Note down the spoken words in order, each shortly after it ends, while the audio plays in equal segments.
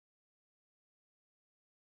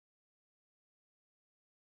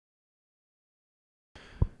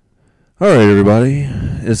Alright everybody,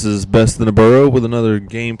 this is Best in the Burrow with another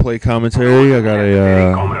gameplay commentary. I got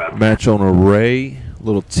a match on Array,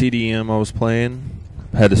 little TDM I was playing.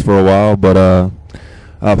 Had this for a while, but I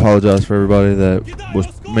apologize for everybody that was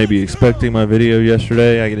maybe expecting my video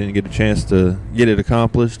yesterday. I didn't get a chance to get it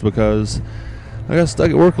accomplished because I got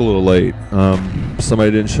stuck at work a little late.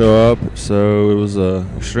 Somebody didn't show up, so it was an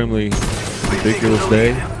extremely ridiculous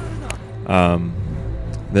day.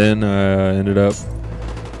 Then I ended up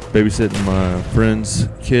babysitting my friend's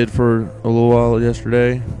kid for a little while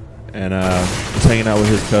yesterday, and was hanging out with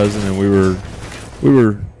his cousin, and we were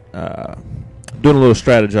doing a little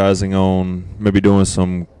strategizing on maybe doing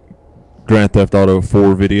some Grand Theft Auto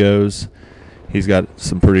 4 videos. He's got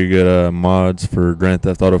some pretty good mods for Grand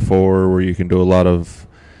Theft Auto 4 where you can do a lot of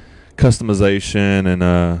customization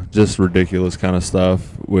and just ridiculous kind of stuff,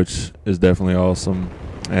 which is definitely awesome.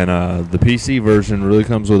 And the PC version really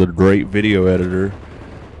comes with a great video editor,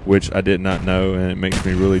 which I did not know, and it makes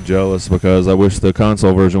me really jealous because I wish the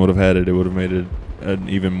console version would have had it. It would have made it an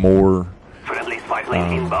even more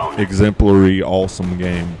exemplary, awesome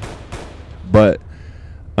game. But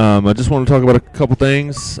I just want to talk about a couple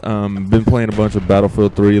things. Been playing a bunch of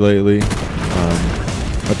Battlefield 3 lately.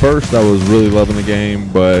 At first, I was really loving the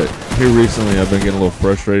game, but here recently I've been getting a little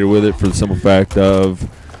frustrated with it for the simple fact of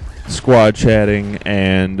squad chatting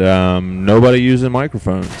and nobody using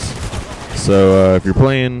microphones. So if you're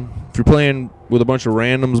playing with a bunch of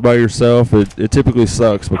randoms by yourself, it typically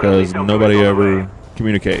sucks because nobody ever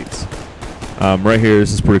communicates. Right here,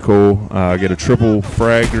 this is pretty cool. I get a triple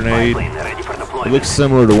frag grenade. It looks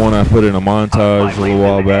similar to one I put in a montage a little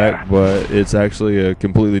while back, but it's actually a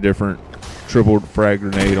completely different triple frag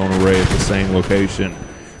grenade on Array at the same location,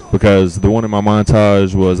 because the one in my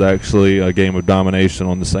montage was actually a game of domination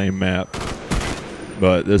on the same map,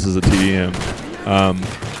 but this is a TDM.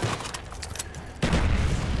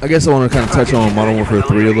 I guess I want to kind of touch on Modern Warfare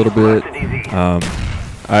 3 a little bit.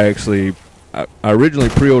 I originally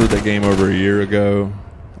pre-ordered that game over a year ago,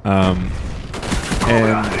 and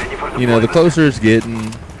you know, the closer it's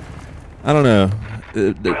getting, I don't know.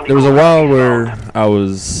 There was a while where I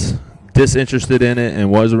was disinterested in it and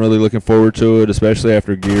wasn't really looking forward to it, especially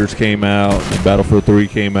after Gears came out and Battlefield 3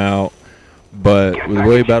 came out. But with the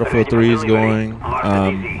way Battlefield 3 is going,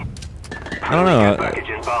 I don't know.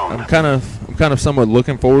 I'm kind of somewhat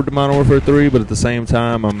looking forward to Modern Warfare 3, but at the same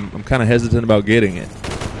time, I'm kind of hesitant about getting it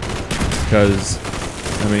because,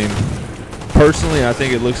 I mean, personally, I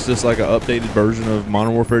think it looks just like an updated version of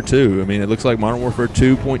Modern Warfare 2. I mean, it looks like Modern Warfare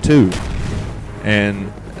 2.2,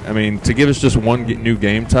 and I mean, to give us just one new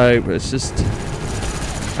game type, it's just,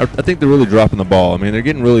 I think they're really dropping the ball. I mean, they're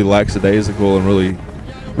getting really lackadaisical and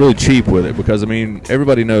really cheap with it because, I mean,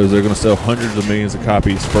 everybody knows they're going to sell hundreds of millions of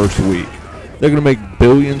copies first week. They're going to make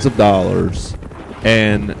billions of dollars,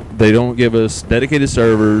 and they don't give us dedicated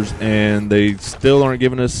servers, and they still aren't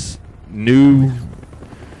giving us new,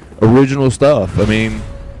 original stuff. I mean,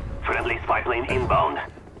 friendly spy plane inbound.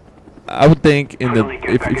 I would think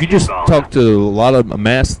if you just talk to a lot of a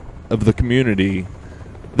mass of the community,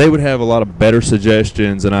 they would have a lot of better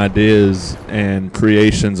suggestions and ideas and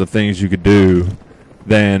creations of things you could do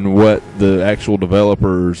than what the actual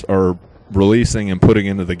developers are releasing and putting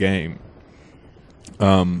into the game.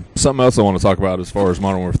 Something else I want to talk about as far as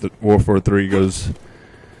Modern Warfare 3 goes,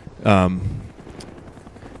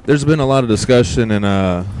 there's been a lot of discussion and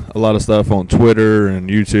a lot of stuff on Twitter and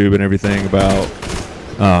YouTube and everything about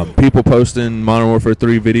people posting Modern Warfare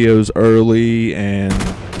 3 videos early, and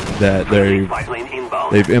that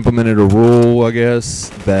they've implemented a rule, I guess,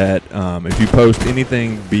 that if you post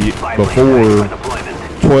anything before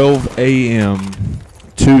 12 a.m.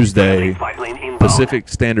 Tuesday Pacific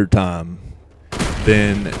Standard Time,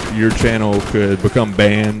 then your channel could become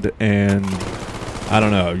banned, and I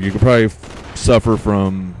don't know, you could probably suffer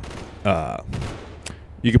from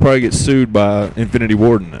you could probably get sued by Infinity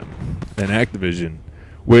Ward and Activision,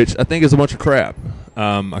 which I think is a bunch of crap.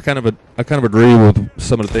 I kind of agree with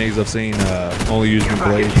some of the things I've seen Only Using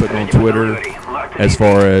Blade putting on Twitter, as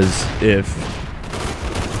far as if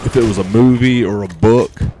it was a movie or a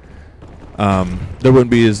book, there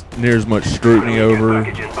wouldn't be near as much scrutiny over,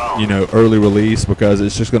 you know, early release, because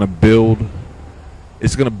it's just going to build.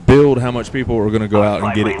 It's going to build how much people are going to go out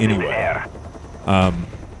and get it anyway.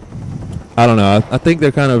 I don't know. I think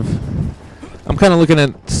they're I'm kind of looking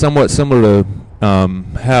at somewhat similar to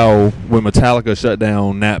how when Metallica shut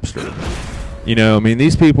down Napster. You know, I mean,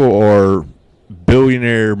 these people are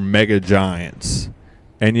billionaire mega giants,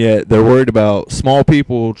 and yet they're worried about small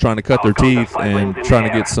people trying to cut their teeth and trying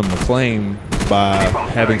to get some acclaim by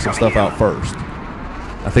having some stuff out first.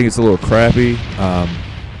 I think it's a little crappy.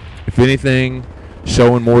 If anything,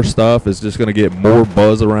 showing more stuff is just going to get more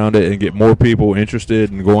buzz around it and get more people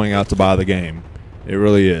interested in going out to buy the game. It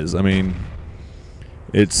really is. I mean,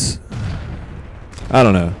 it's, I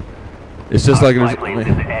don't know. It's just like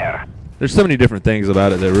there's so many different things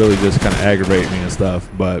about it that really just kind of aggravate me and stuff,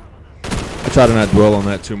 but I try to not dwell on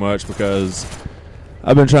that too much because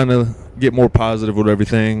I've been trying to get more positive with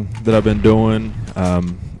everything that I've been doing.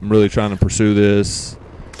 I'm really trying to pursue this.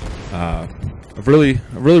 I've really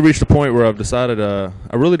reached a point where I've decided I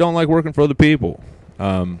really don't like working for other people.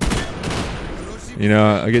 You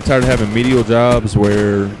know, I get tired of having menial jobs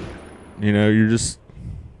where, you know, you're just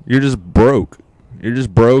broke. You're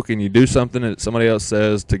just broke, and you do something that somebody else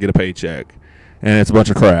says to get a paycheck, and it's a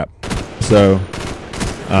bunch of crap. So,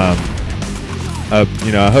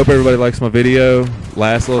 you know, I hope everybody likes my video.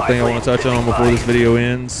 Last little thing I want to touch on before this video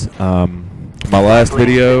ends. My last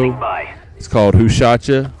video, it's called Who Shot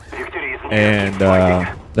Ya? And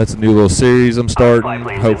that's a new little series I'm starting.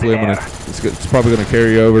 Hopefully it's probably going to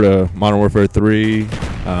carry over to Modern Warfare 3.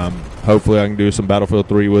 Hopefully I can do some Battlefield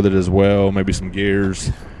 3 with it as well, maybe some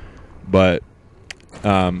Gears. But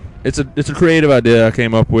it's a creative idea I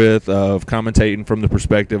came up with of commentating from the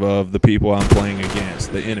perspective of the people I'm playing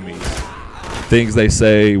against, the enemies, things they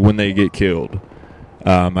say when they get killed.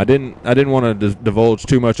 I didn't want to divulge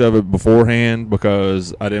too much of it beforehand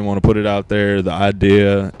because I didn't want to put it out there, the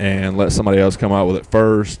idea, and let somebody else come out with it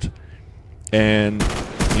first, and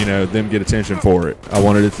you know, them get attention for it. I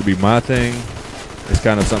wanted it to be my thing. It's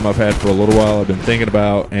kind of something I've had for a little while. I've been thinking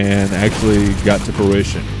about and actually got to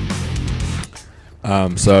fruition.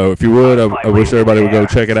 So if you would, I wish everybody would go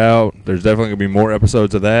check it out. There's definitely gonna be more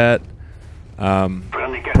episodes of that. Probably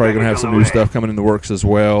gonna have some new stuff coming in the works as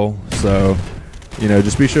well. So, you know,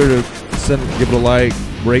 just be sure to give it a like,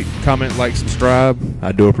 rate, comment, like, subscribe.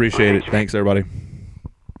 I do appreciate it. Thanks, everybody.